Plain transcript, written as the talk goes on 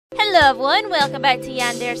Hello everyone, welcome back to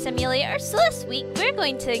Yandere Simulator. So this week we're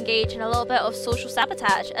going to engage in a little bit of social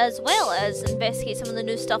sabotage as well as investigate some of the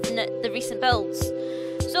new stuff in the recent builds.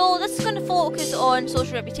 So this is going to focus on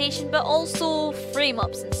social reputation but also frame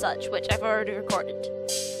ups and such, which I've already recorded.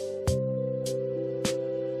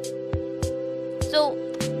 So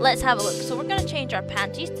let's have a look. So we're going to change our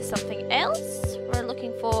panties to something else. We're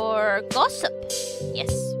looking for gossip.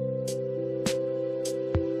 Yes.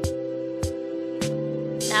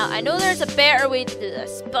 Now, I know there's a better way to do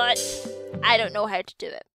this, but I don't know how to do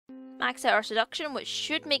it. Max out our seduction, which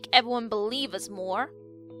should make everyone believe us more.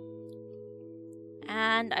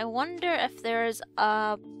 And I wonder if there's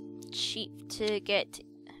a cheat to get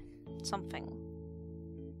something.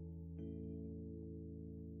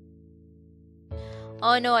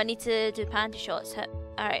 Oh no, I need to do panty shots.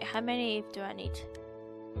 Alright, how many do I need?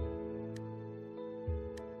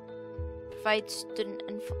 Provide student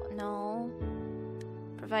info. No.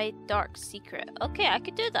 Provide dark secret. Okay, I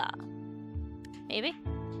could do that. Maybe?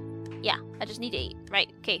 Yeah, I just need 8. Right,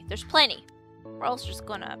 okay, there's plenty. We're also just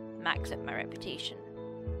gonna max out my reputation.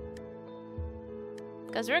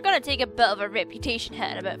 Because we're gonna take a bit of a reputation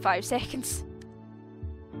hit in about 5 seconds.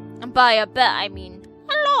 And by a bit, I mean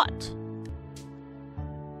a lot.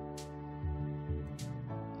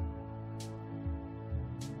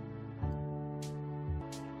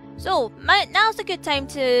 So, now's a good time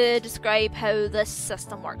to describe how this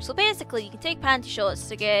system works. So basically, you can take panty shots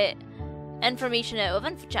to get information out of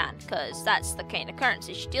Info-Chan, because that's the kind of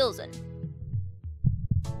currency she deals in.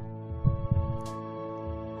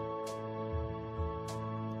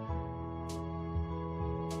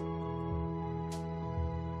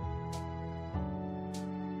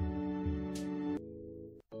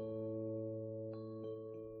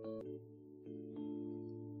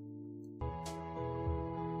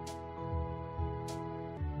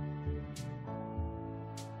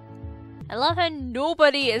 I love how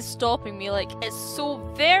nobody is stopping me, like, it's so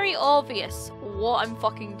very obvious what I'm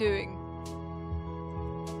fucking doing.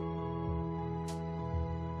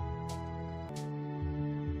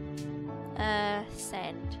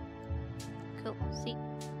 Send. Cool, see?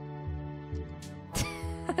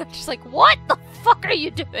 I'm just like, what the fuck are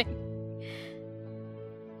you doing?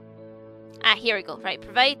 Ah, here we go, right,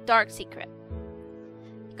 provide dark secret.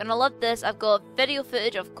 Gonna love this. I've got video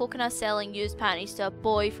footage of Coconut selling used panties to a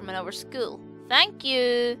boy from another school. Thank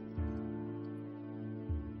you!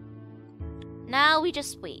 Now we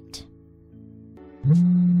just wait.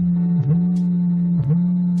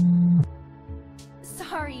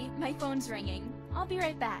 Sorry, my phone's ringing. I'll be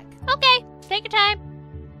right back. Okay, take your time.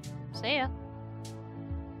 See ya.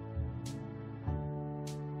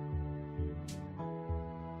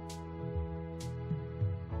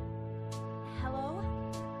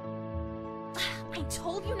 I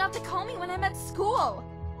told you not to call me when I'm at school!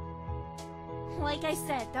 Like I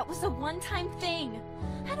said, that was a one-time thing.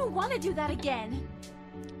 I don't want to do that again.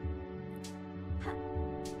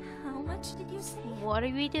 How much did you say? What are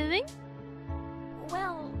we doing?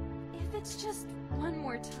 Well, if it's just one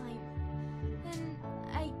more time, then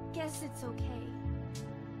I guess it's okay.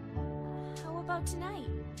 How about tonight?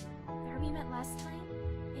 Where we met last time?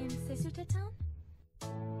 In Seisuta Town?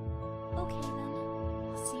 Okay then,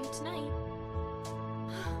 I'll see you tonight.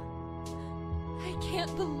 I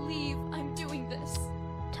can't believe I'm doing this.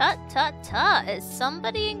 Tut tut tut, is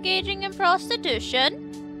somebody engaging in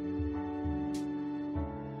prostitution?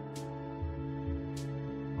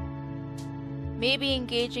 Maybe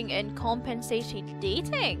engaging in compensated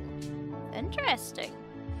dating? Interesting.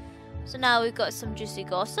 So now we've got some juicy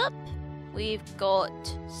gossip. We've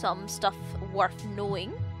got some stuff worth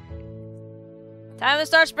knowing. Time to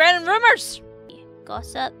start spreading rumors!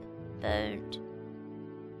 Gossip, bound.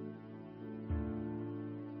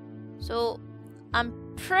 So,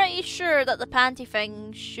 I'm pretty sure that the panty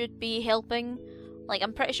thing should be helping. Like,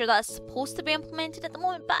 I'm pretty sure that's supposed to be implemented at the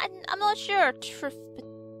moment, but I'm not sure, truth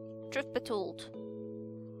be told.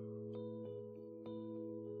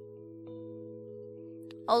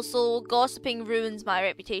 Also, gossiping ruins my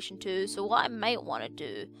reputation too, so what I might want to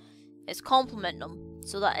do is compliment them,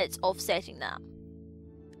 so that it's offsetting that.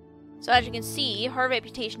 So as you can see, her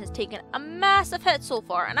reputation has taken a massive hit so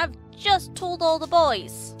far, and I've just told all the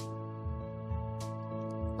boys.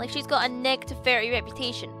 Like, she's got a negative 30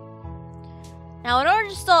 reputation. Now, in order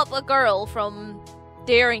to stop a girl from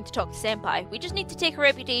daring to talk to Senpai, we just need to take her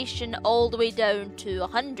reputation all the way down to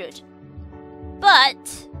 100.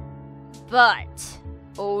 But,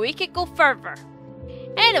 we could go further.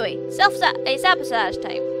 Anyway, sabotage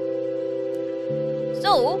time.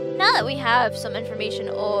 So, now that we have some information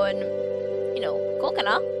on, you know,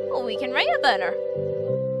 Coconut, we can write about her.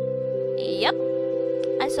 Yep.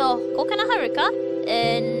 I saw saw Kokana Haruka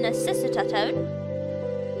in Sisuta town,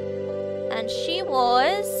 and she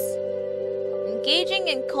was engaging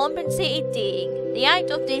in compensated dating, the act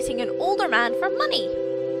of dating an older man for money.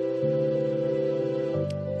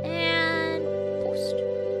 And post.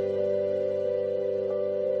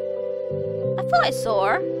 I thought I saw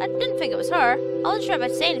her. I didn't think it was her. I wasn't sure if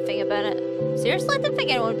I'd say anything about it. Seriously, I didn't think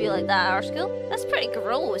anyone would be like that at our school. That's pretty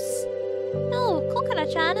gross. No,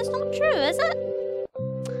 Kokana-chan, it's not true, is it?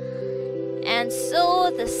 And so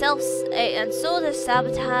the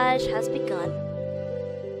sabotage has begun.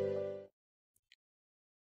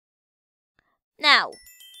 Now,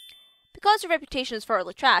 because her reputation is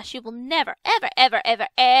thoroughly trash, she will never, ever, ever, ever,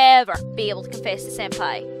 ever be able to confess to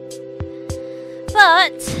Senpai.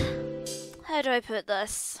 But how do I put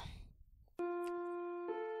this?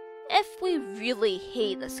 If we really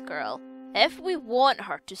hate this girl, if we want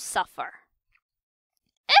her to suffer,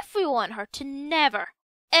 if we want her to never,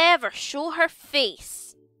 ever show her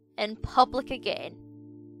face in public again,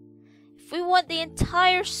 if we want the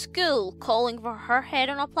entire school calling for her head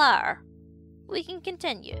on a platter, we can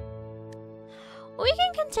continue. We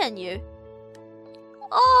can continue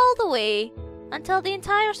all the way until the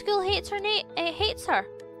entire school hates her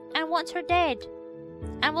and wants her dead,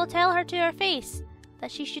 and will tell her to her face that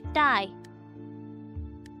she should die.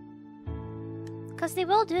 Because they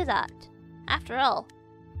will do that. After all,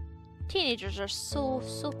 teenagers are so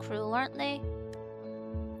cruel, aren't they?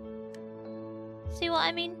 See what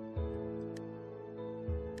I mean?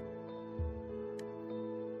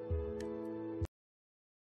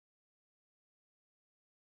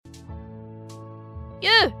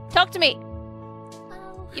 You! Talk to me!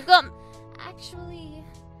 Well, You've got... Actually,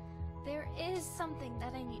 there is something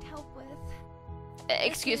that I need help with.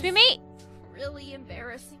 Excuse me, mate? Really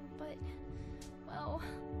embarrassing, but... Well,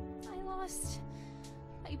 I lost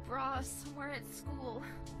my bra somewhere at school.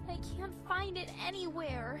 I can't find it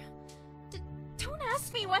anywhere. Don't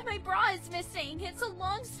ask me why my bra is missing. It's a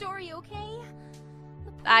long story, okay?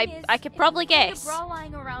 I could probably guess. If you find a bra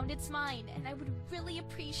lying around, it's mine, and I would really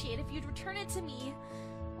appreciate if you'd return it to me.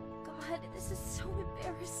 God, this is so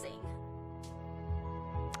embarrassing.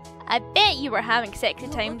 I bet you were having sexy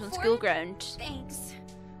times on school ground. Thanks.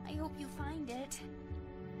 I hope you find it.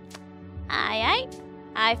 Aye.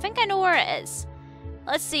 I think I know where it is.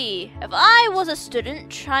 Let's see. If I was a student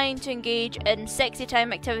trying to engage in sexy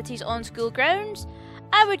time activities on school grounds,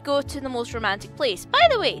 I would go to the most romantic place. By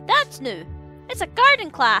the way, that's new. It's a garden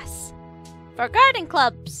class. For garden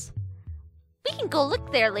clubs. We can go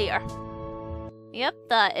look there later. Yep,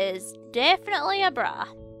 that is definitely a bra.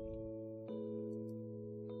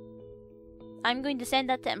 I'm going to send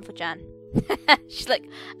that to InfoChan. She's like,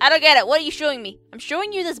 I don't get it. What are you showing me? I'm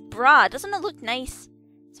showing you this bra. Doesn't it look nice?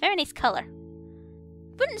 It's a very nice colour.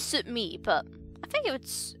 Wouldn't suit me, but I think it would.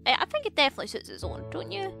 I think it definitely suits its own,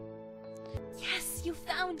 don't you? Yes, you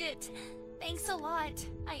found it. Thanks a lot.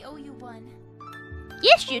 I owe you one.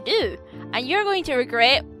 Yes, you do. And you're going to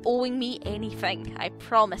regret owing me anything. I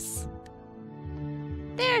promise.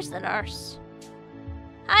 There's the nurse.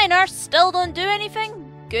 Hi, nurse. Still don't do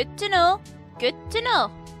anything? Good to know. Good to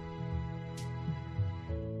know.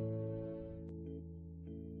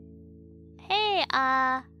 Hey,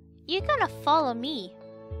 you gonna follow me?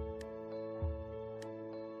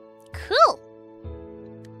 Cool.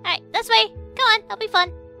 Alright, this way. Come on, it'll be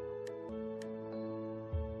fun.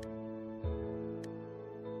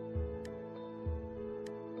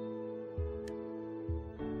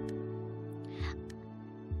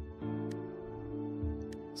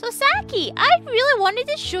 So Saki, I really wanted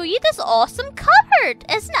to show you this awesome cupboard.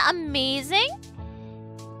 Isn't it amazing?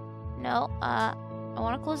 No, I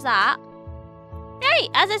want to close that. Right,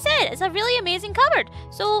 as I said, it's a really amazing cupboard.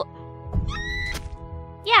 So,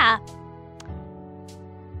 yeah.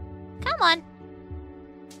 Come on.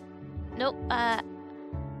 Nope,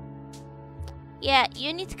 yeah,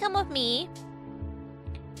 you need to come with me.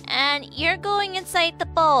 And you're going inside the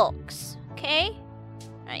box, okay?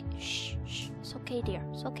 Right, shh. It's okay, dear.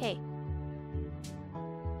 It's okay.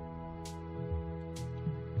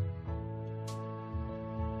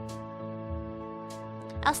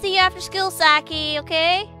 I'll see you after school, Saki,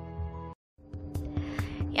 okay?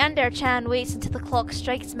 Yandere-Chan waits until the clock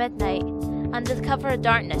strikes midnight. Under the cover of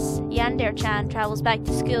darkness, Yandere-Chan travels back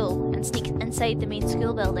to school and sneaks inside the main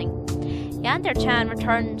school building. Yandere-Chan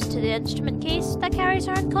returns to the instrument case that carries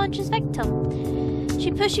her unconscious victim.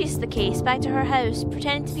 She pushes the case back to her house,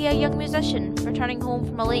 pretending to be a young musician returning home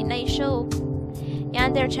from a late-night show.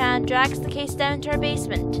 Yandere-Chan drags the case down to her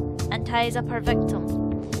basement and ties up her victim.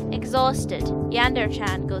 Exhausted,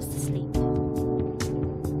 Yandere-Chan goes to sleep.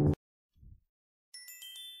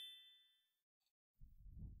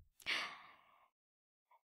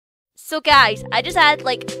 So guys, I just had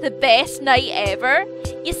like the best night ever.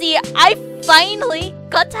 You see, I finally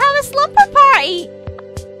got to have a slumber party.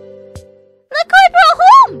 Look who I brought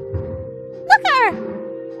home. Look at her.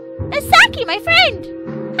 It's Saki, my friend.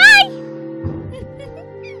 Hi.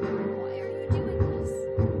 Why are you doing this?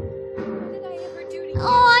 What did I ever do to you?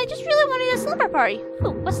 Oh, I just really wanted a slumber party.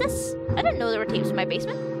 Ooh, what's this? I didn't know there were tapes in my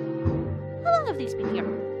basement. How long have these been here?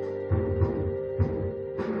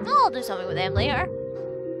 Oh, I'll do something with them later.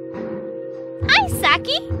 Hi,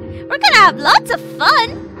 Saki! We're gonna have lots of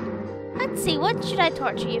fun! Let's see, what should I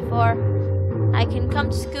torture you for? I can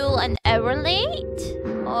come to school an hour late,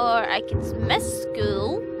 or I can miss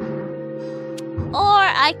school, or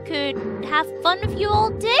I could have fun with you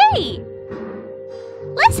all day.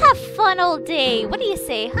 Let's have fun all day. What do you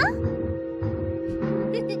say, huh?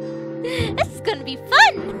 This is gonna be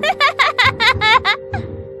fun!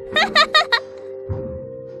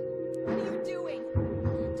 What are you doing?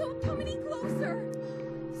 Don't come any closer.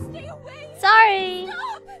 Stay away. Sorry.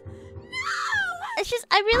 Stop. No! It's just,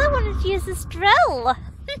 I really wanted to use this drill.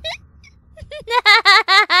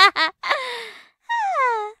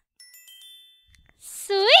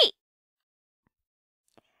 Sweet.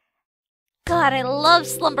 God, I love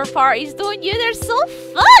slumber parties, don't you? They're so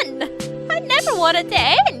fun. I never want it to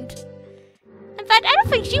end. In fact, I don't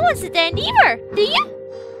think she wants it to end either. Do you?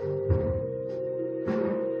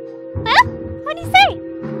 Well, what do you say?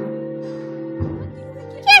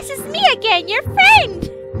 Yes, it's me again, your friend.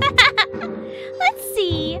 Let's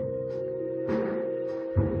see.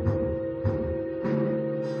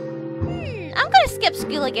 I'm gonna skip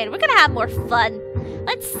school again. We're gonna have more fun.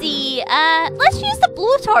 Let's see. Let's use the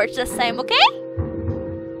blowtorch this time, okay?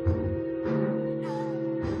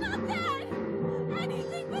 Not that!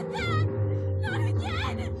 Anything but that! Not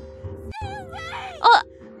again! Stay away! Oh,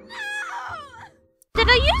 No! did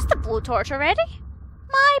I use the blowtorch already?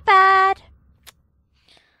 My bad.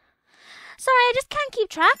 Sorry, I just can't keep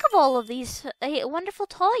track of all of these wonderful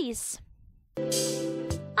toys.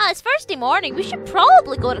 Ah, it's Thursday morning. We should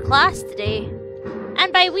probably go to class today.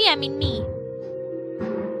 And by we, I mean me.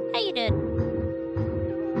 How you doing?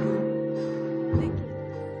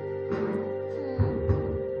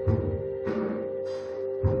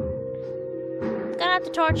 Gonna have to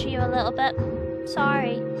torture you a little bit.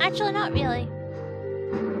 Sorry. Actually, not really.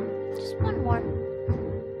 Just one more.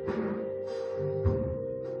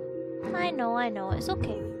 I know. It's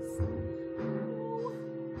okay. Please. No.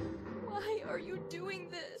 Why are you doing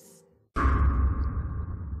this?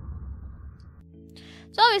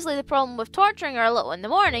 So obviously the problem with torturing our little in the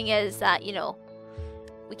morning is that, you know,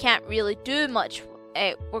 we can't really do much.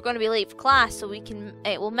 We're going to be late for class, so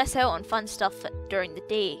we'll miss out on fun stuff during the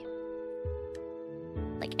day.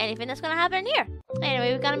 Like anything that's going to happen here.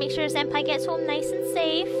 Anyway, we've got to make sure Senpai gets home nice and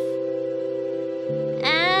safe.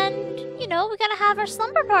 And, you know, we got to have our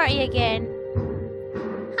slumber party again.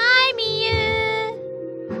 Hi, Miyu!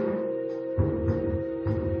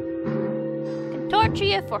 Can torture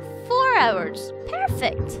you for 4 hours.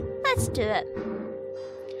 Perfect. Let's do it.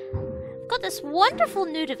 I've got this wonderful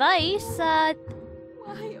new device. Why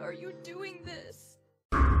are you doing this?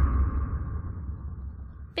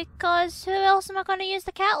 Because who else am I going to use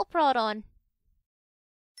the cattle prod on?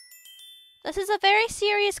 This is a very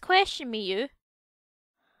serious question, Miyu.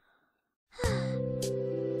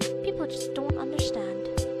 People just don't understand.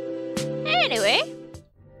 Anyway.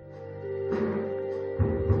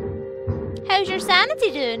 How's your sanity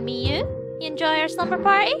doing, Miyu? You enjoy our slumber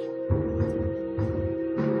party?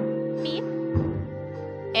 Miyu?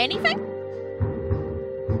 Anything?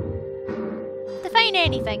 Define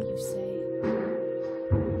anything. You say.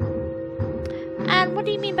 And what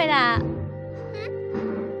do you mean by that? I'll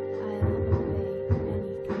obey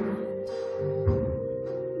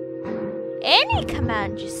Any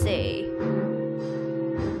command, you say?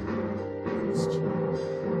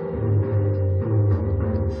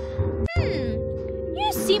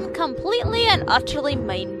 You seem completely and utterly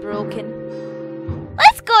mind-broken.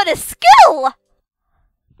 Let's go to school!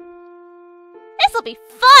 This'll be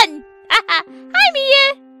fun! Hi,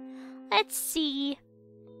 Miyu! Let's see.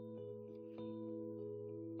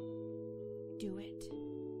 Do it.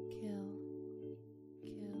 Kill.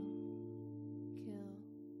 Kill. Kill.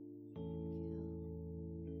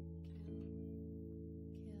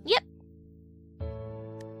 Yep.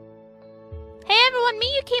 Hey everyone,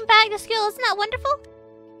 Miyu came back to school. Isn't that wonderful?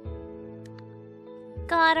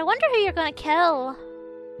 God, I wonder who you're gonna kill.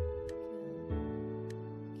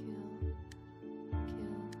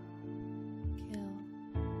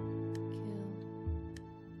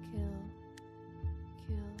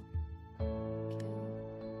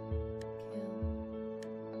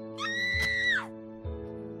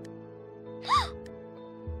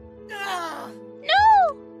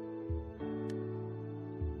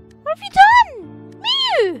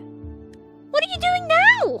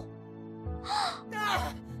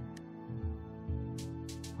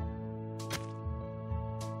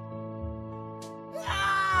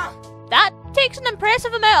 takes an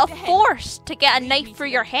impressive amount of force to get a knife through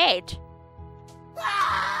your head.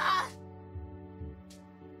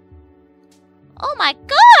 Oh my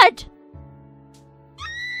god!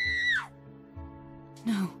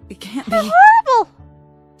 No, it can't They're be. horrible!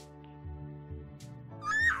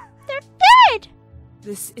 They're dead!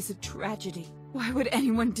 This is a tragedy. Why would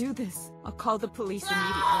anyone do this? I'll call the police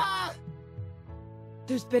immediately.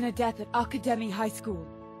 There's been a death at Academy High School.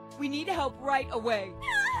 We need help right away.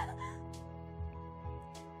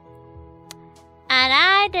 And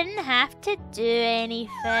I didn't have to do anything.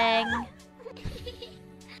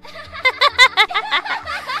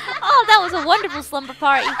 Oh, that was a wonderful slumber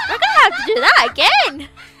party. We're gonna have to do that again.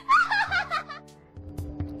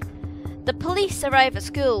 The police arrive at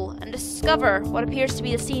school and discover what appears to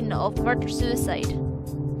be the scene of murder-suicide.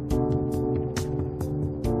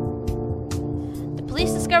 The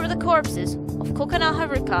police discover the corpses of Kokona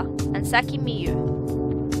Haruka and Saki Miyu.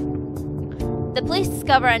 The police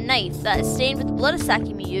discover a knife that is stained with the blood of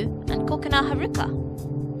Saki Miyu and Kokona Haruka.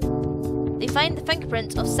 They find the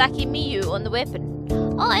fingerprints of Saki Miyu on the weapon.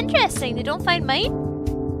 Oh, interesting, they don't find mine?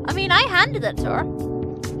 I mean, I handed it to her.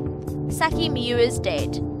 Saki Miyu is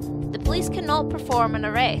dead. The police cannot perform an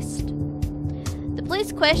arrest. The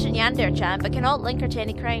police question Yandere-Chan but cannot link her to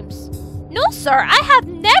any crimes. No sir, I have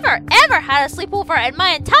never ever had a sleepover in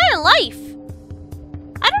my entire life!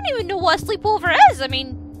 I don't even know what a sleepover is, I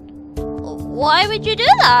mean... Why would you do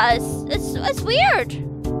that? It's weird.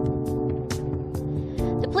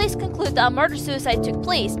 The police conclude that a murder-suicide took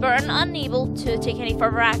place but are unable to take any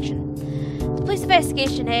further action. The police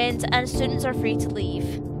investigation ends and students are free to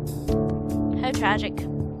leave. How tragic.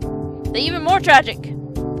 But even more tragic.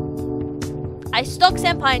 I stalk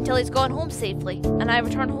Senpai until he's gone home safely, and I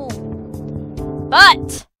return home.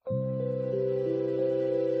 But!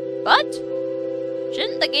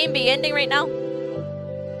 Shouldn't the game be ending right now?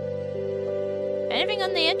 Anything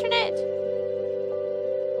on the internet?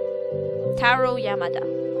 Taro Yamada.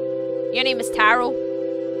 Your name is Taro?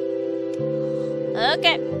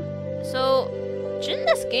 Okay. So, shouldn't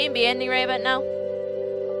this game be ending right about now?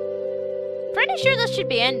 Pretty sure this should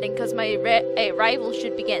be ending because my rival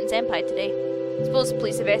should be getting Senpai today. I suppose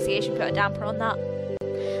police investigation put a damper on that.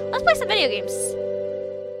 Let's play some video games.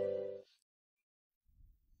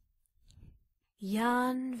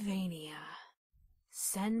 Yanvania,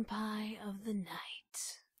 Senpai of the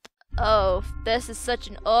Night. Oh, this is such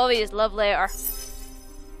an obvious love letter.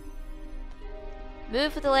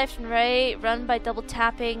 Move with the left and right, run by double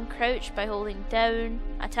tapping, crouch by holding down,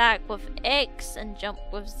 attack with X, and jump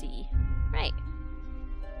with Z. Right.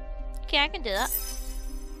 Okay, I can do that.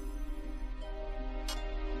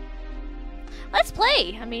 Let's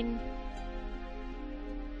play! I mean...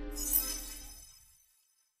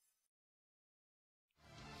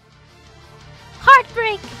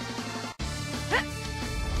 Heartbreak!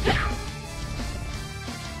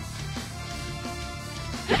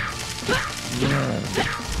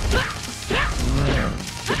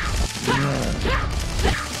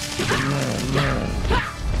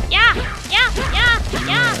 Yeah!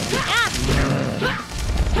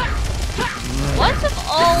 What's with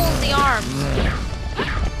all the arms?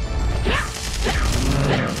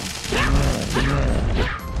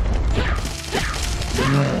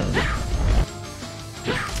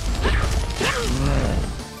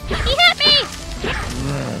 He hit me!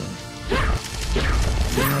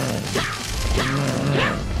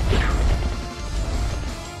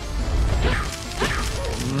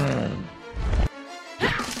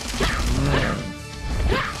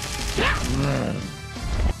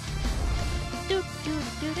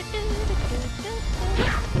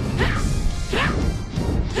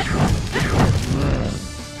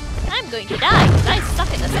 I'm going to die because I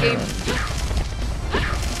suck at this game.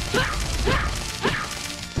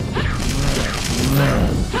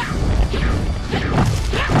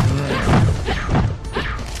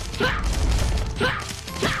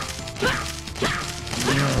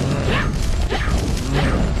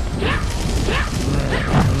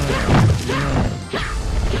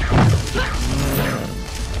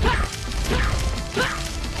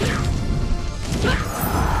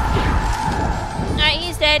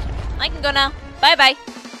 Now. Bye bye.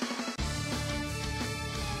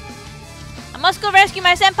 I must go rescue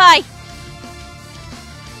my senpai.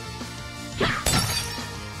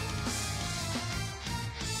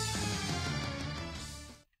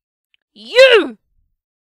 You!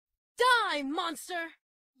 Die, monster!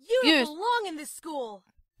 You belong in this school!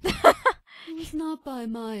 It was not by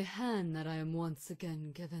my hand that I am once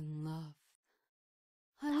again given love.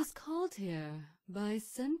 I was called here by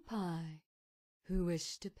Senpai, who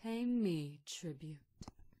wished to pay me tribute.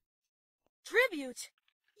 Tribute?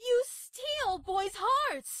 You steal boys'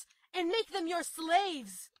 hearts and make them your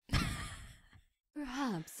slaves.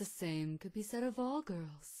 Perhaps the same could be said of all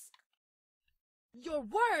girls. Your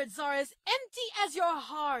words are as empty as your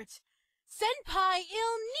heart. Senpai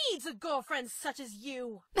ill needs a girlfriend such as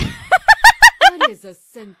you. What is a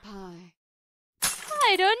senpai?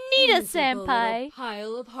 I don't need a Miserable senpai. little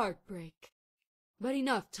pile of heartbreak. But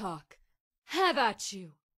enough talk. Have at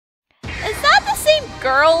you. Is that the same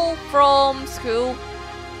girl from school?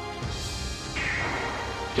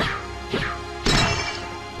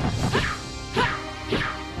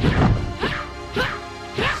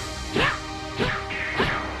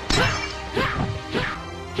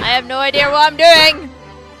 I have no idea what I'm doing.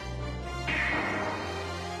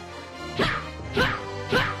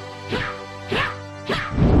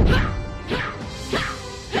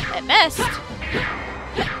 It missed.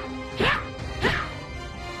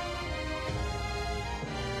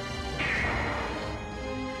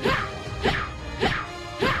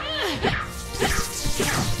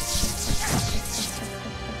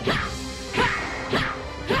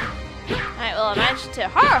 Alright, well I managed to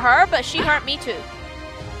hurt her, but she hurt me too.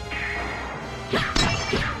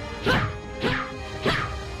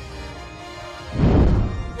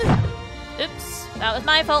 Oops, that was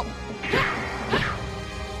my fault.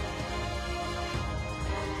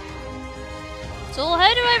 So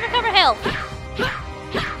how do I recover health?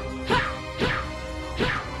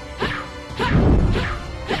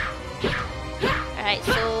 Alright,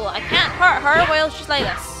 so I can't hurt her while she's like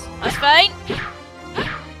this. That's fine.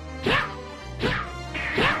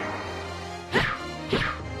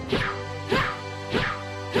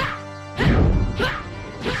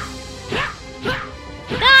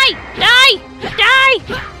 Die! Die!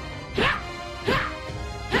 Die!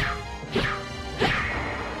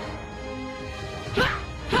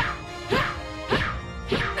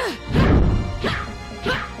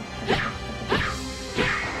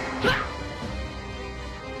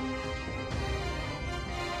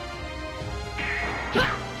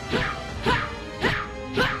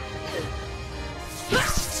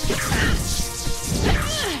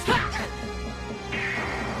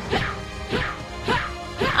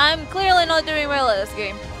 I'm clearly not doing well at this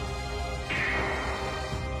game.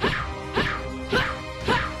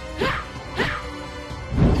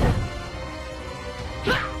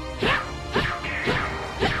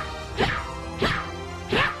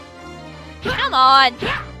 Come on!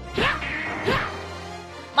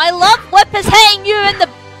 My love whip is hitting you in the...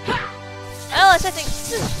 Oh, it's hitting...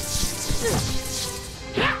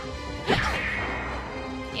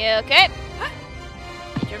 You okay?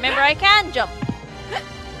 Need to remember I can jump.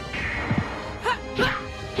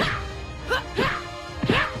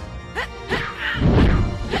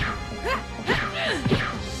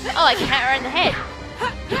 Oh, I can hit her in the head.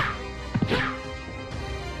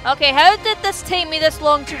 Okay, how did this take me this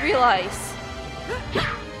long to realize?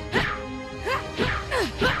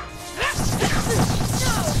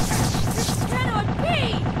 Cannot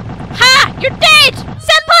be! Ha! You're dead!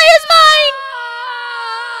 Senpai is mine!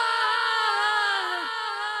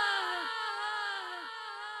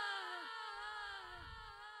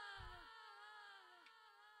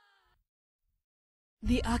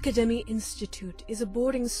 The Academy Institute is a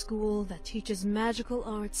boarding school that teaches magical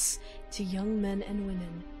arts to young men and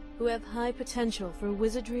women who have high potential for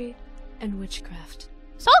wizardry and witchcraft.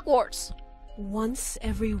 Hogwarts! Once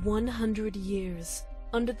every 100 years,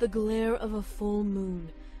 under the glare of a full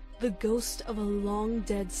moon, the ghost of a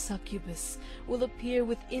long-dead succubus will appear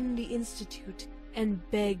within the Institute and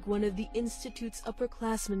beg one of the Institute's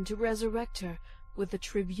upperclassmen to resurrect her with a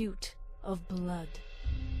tribute of blood.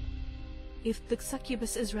 If the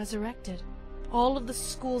succubus is resurrected, all of the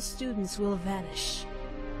school students will vanish,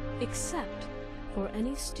 except for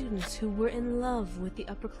any students who were in love with the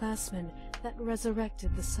upperclassmen that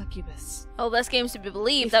resurrected the succubus. Oh, this game's to be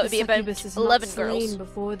believed. If That the would be about succubus is 11 not girls. slain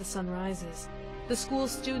before the sun rises, the school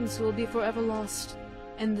students will be forever lost,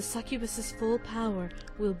 and the succubus's full power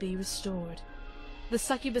will be restored. The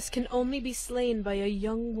succubus can only be slain by a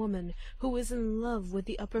young woman who is in love with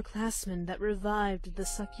the upperclassmen that revived the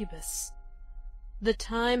succubus. The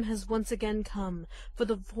time has once again come for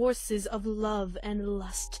the forces of love and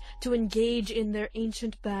lust to engage in their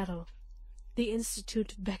ancient battle. The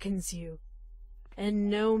Institute beckons you, and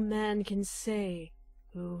no man can say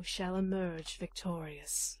who shall emerge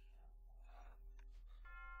victorious.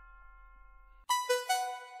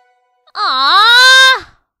 Aww!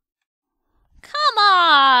 Come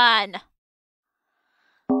on!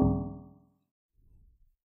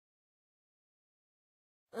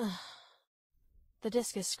 The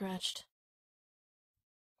disc is scratched.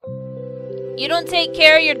 You don't take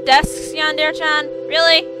care of your desks, Yandere-Chan?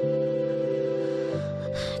 Really?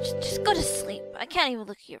 Just go to sleep. I can't even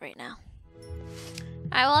look at you right now.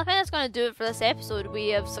 Alright, well I think that's going to do it for this episode. We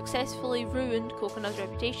have successfully ruined Coconuts'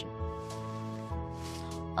 reputation.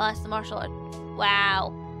 Oh, that's the martial art.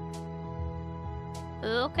 Wow.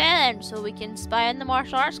 Okay then, so we can spy on the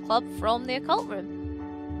martial arts club from the occult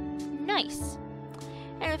room. Nice.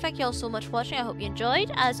 Anyway, thank you all so much for watching. I hope you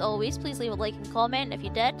enjoyed. As always, please leave a like and comment if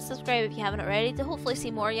you did. Subscribe if you haven't already to hopefully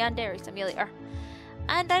see more Yandere Simulator.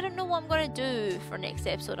 And I don't know what I'm going to do for next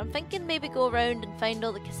episode. I'm thinking maybe go around and find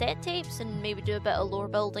all the cassette tapes and maybe do a bit of lore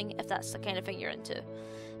building if that's the kind of thing you're into.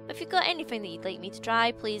 But if you've got anything that you'd like me to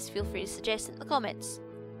try, please feel free to suggest it in the comments.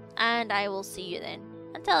 And I will see you then.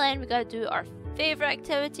 Until then, we gotta do our favourite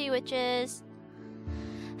activity, which is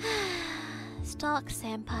stalk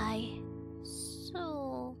Senpai.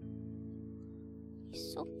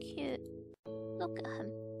 He's so cute. Look at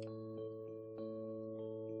him.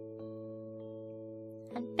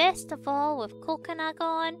 And best of all, with Coconut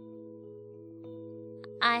gone,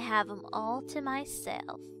 I have him all to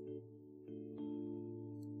myself.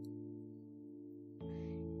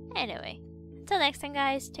 Anyway, until next time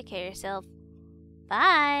guys, take care of yourself.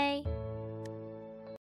 Bye!